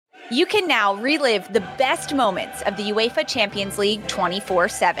You can now relive the best moments of the UEFA Champions League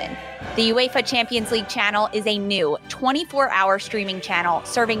 24/7. The UEFA Champions League channel is a new 24-hour streaming channel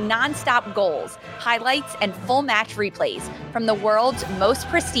serving non-stop goals, highlights, and full match replays from the world's most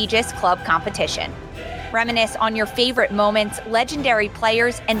prestigious club competition. Reminisce on your favorite moments, legendary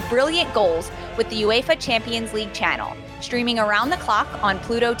players, and brilliant goals with the UEFA Champions League channel, streaming around the clock on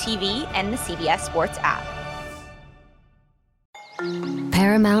Pluto TV and the CBS Sports app.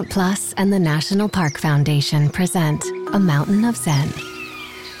 Paramount Plus and the National Park Foundation present A Mountain of Zen.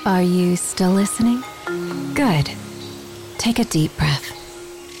 Are you still listening? Good. Take a deep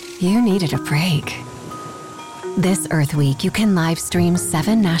breath. You needed a break. This Earth Week, you can live stream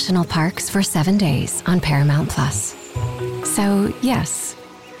 7 national parks for 7 days on Paramount Plus. So, yes,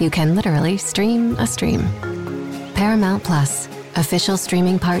 you can literally stream a stream. Paramount Plus, official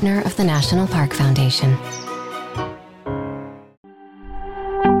streaming partner of the National Park Foundation.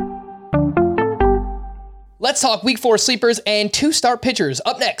 Let's talk Week 4 sleepers and 2-start pitchers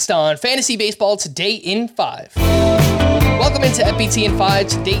up next on Fantasy Baseball Today in 5. Welcome into FBT in 5.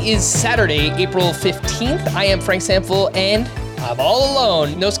 Today is Saturday, April 15th. I am Frank Sample, and I'm all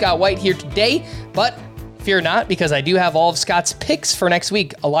alone. No Scott White here today, but fear not, because I do have all of Scott's picks for next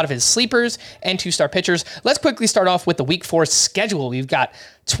week, a lot of his sleepers and 2-star pitchers. Let's quickly start off with the Week 4 schedule. We've got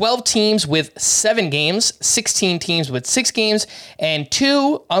 12 teams with 7 games, 16 teams with 6 games, and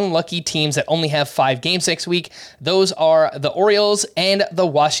 2 unlucky teams that only have 5 games next week. Those are the Orioles and the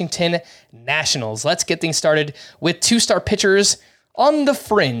Washington Nationals. Let's get things started with 2-star pitchers on the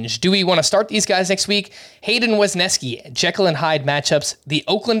fringe. Do we want to start these guys next week? Hayden Wesneski, Jekyll and Hyde matchups, the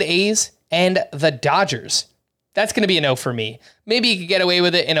Oakland A's and the Dodgers. That's going to be a no for me. Maybe you could get away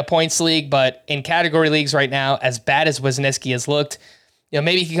with it in a points league, but in category leagues right now, as bad as Wesneski has looked,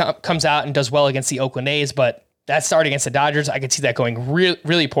 maybe he comes out and does well against the Oakland A's, but that start against the Dodgers, I could see that going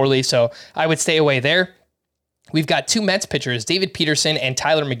really poorly, so I would stay away there. We've got 2 Mets pitchers, David Peterson and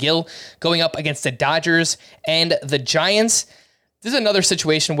Tyler McGill, going up against the Dodgers and the Giants. This is another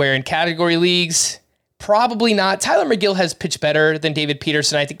situation where in category leagues, probably not. Tyler McGill has pitched better than David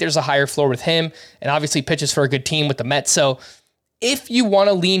Peterson. I think there's a higher floor with him, and obviously pitches for a good team with the Mets. So if you want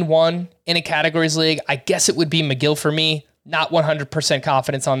to lean one in a categories league, I guess it would be McGill for me. Not 100%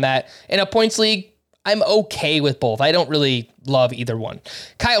 confidence on that. In a points league, I'm okay with both. I don't really love either one.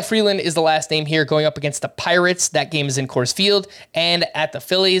 Kyle Freeland is the last name here, going up against the Pirates. That game is in Coors Field and at the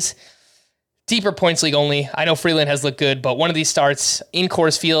Phillies. Deeper points league only. I know Freeland has looked good, but one of these starts in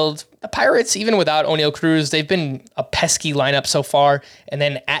Coors Field, the Pirates, even without O'Neal Cruz, they've been a pesky lineup so far. And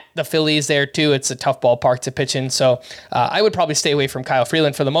then at the Phillies there too, it's a tough ballpark to pitch in. So I would probably stay away from Kyle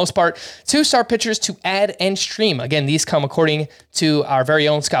Freeland for the most part. 2-star pitchers to add and stream. Again, these come according to our very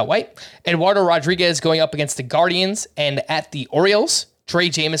own Scott White. Eduardo Rodriguez going up against the Guardians and at the Orioles. Trey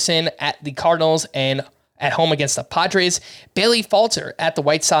Jameson at the Cardinals and at home against the Padres. Bailey Falter at the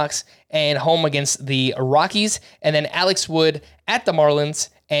White Sox and home against the Rockies. And then Alex Wood at the Marlins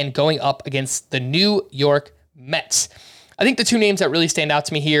and going up against the New York Mets. I think the 2 names that really stand out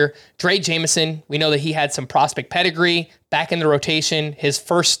to me here, Trey Jameson, we know that he had some prospect pedigree back in the rotation. His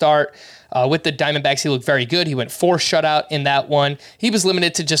first start with the Diamondbacks, he looked very good. He went 4 shutout in that one. He was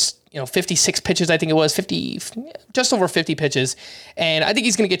limited to just 56 pitches, I think it was, just over 50 pitches. And I think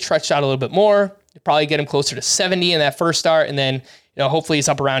he's going to get stretched out a little bit more. Probably get him closer to 70 in that first start, and then hopefully he's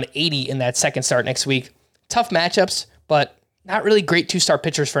up around 80 in that second start next week. Tough matchups, but not really great 2-star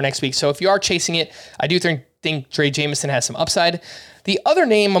pitchers for next week. So if you are chasing it, I do think Trey Jameson has some upside. The other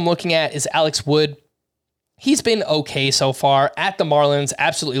name I'm looking at is Alex Wood. He's been okay so far at the Marlins.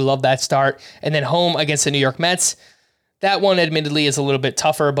 Absolutely love that start. And then home against the New York Mets. That one admittedly is a little bit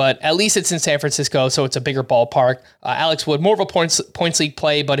tougher, but at least it's in San Francisco, so it's a bigger ballpark. Alex Wood, more of a points league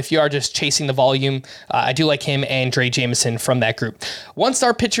play, but if you are just chasing the volume, I do like him and Trey Jameson from that group.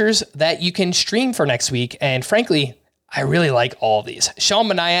 1-star pitchers that you can stream for next week, and frankly, I really like all of these. Sean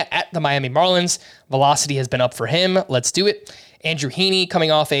Manaea at the Miami Marlins. Velocity has been up for him. Let's do it. Andrew Heaney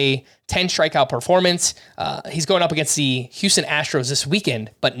coming off a 10 strikeout performance. He's going up against the Houston Astros this weekend,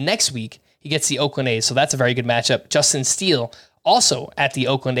 but next week, he gets the Oakland A's, so that's a very good matchup. Justin Steele, also at the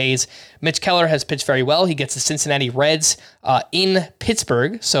Oakland A's. Mitch Keller has pitched very well. He gets the Cincinnati Reds in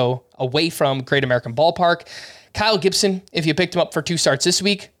Pittsburgh, so away from Great American Ballpark. Kyle Gibson, if you picked him up for 2 starts this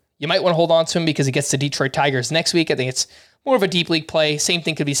week, you might want to hold on to him because he gets the Detroit Tigers next week. I think it's more of a deep league play. Same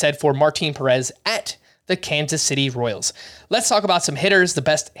thing could be said for Martin Perez at the Kansas City Royals. Let's talk about some hitters, the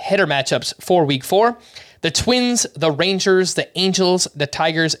best hitter matchups for Week 4. The Twins, the Rangers, the Angels, the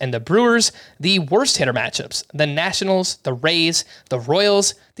Tigers, and the Brewers. The worst hitter matchups, the Nationals, the Rays, the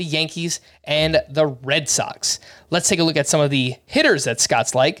Royals, the Yankees, and the Red Sox. Let's take a look at some of the hitters that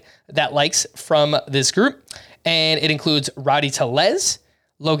Scott likes from this group. And it includes Rowdy Tellez,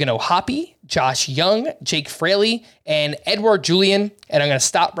 Logan O'Hoppe, Josh Young, Jake Fraley, and Edouard Julien. And I'm going to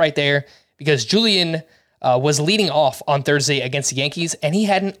stop right there because Julien was leading off on Thursday against the Yankees, and he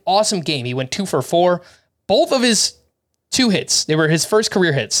had an awesome game. He went 2 for 4. Both of his 2 hits, they were his first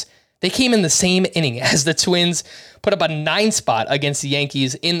career hits. They came in the same inning as the Twins put up a 9 spot against the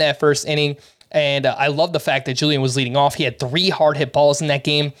Yankees in that first inning. And I love the fact that Julien was leading off. He had 3 hard hit balls in that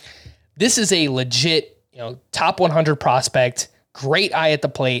game. This is a legit, top 100 prospect. Great eye at the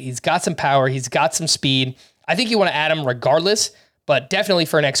plate. He's got some power. He's got some speed. I think you want to add him regardless, but definitely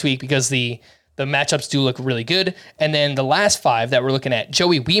for next week because the matchups do look really good. And then the last 5 that we're looking at,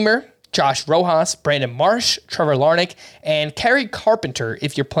 Joey Wiemer, Josh Rojas, Brandon Marsh, Trevor Larnach, and Kerry Carpenter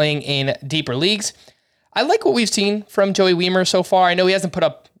if you're playing in deeper leagues. I like what we've seen from Joey Wiemer so far. I know he hasn't put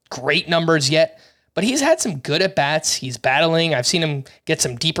up great numbers yet, but he's had some good at-bats. He's battling. I've seen him get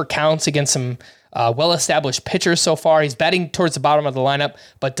some deeper counts against some well-established pitchers so far. He's batting towards the bottom of the lineup,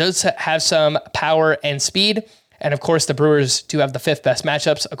 but does have some power and speed. And of course, the Brewers do have the 5th best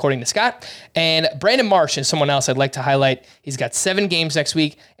matchups, according to Scott. And Brandon Marsh is someone else I'd like to highlight. He's got 7 games next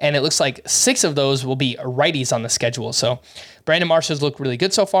week, and it looks like 6 of those will be righties on the schedule. So Brandon Marsh has looked really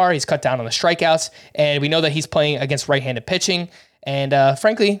good so far. He's cut down on the strikeouts, and we know that he's playing against right-handed pitching. And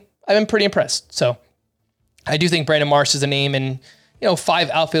frankly, I've been pretty impressed. So I do think Brandon Marsh is a name in 5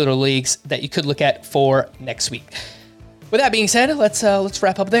 outfielder leagues that you could look at for next week. With that being said, let's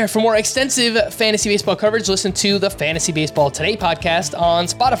wrap up there. For more extensive fantasy baseball coverage, listen to the Fantasy Baseball Today podcast on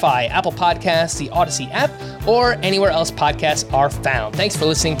Spotify, Apple Podcasts, the Odyssey app, or anywhere else podcasts are found. Thanks for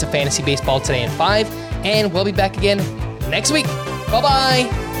listening to Fantasy Baseball Today in 5, and we'll be back again next week. Bye-bye.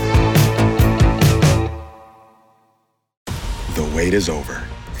 The wait is over.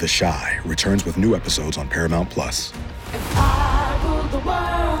 The Chi returns with new episodes on Paramount+.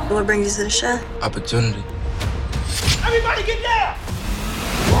 What brings you to the Chi? Opportunity. Everybody get down!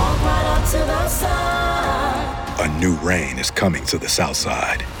 Walk right up to the side. A new reign is coming to the South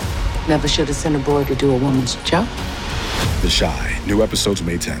Side. Never should have sent a boy to do a woman's job. The Chi. New episodes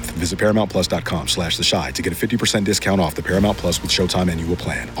May 10th. Visit ParamountPlus.com/The Chi to get a 50% discount off the Paramount Plus with Showtime annual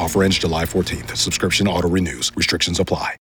plan. Offer ends July 14th. Subscription auto-renews. Restrictions apply.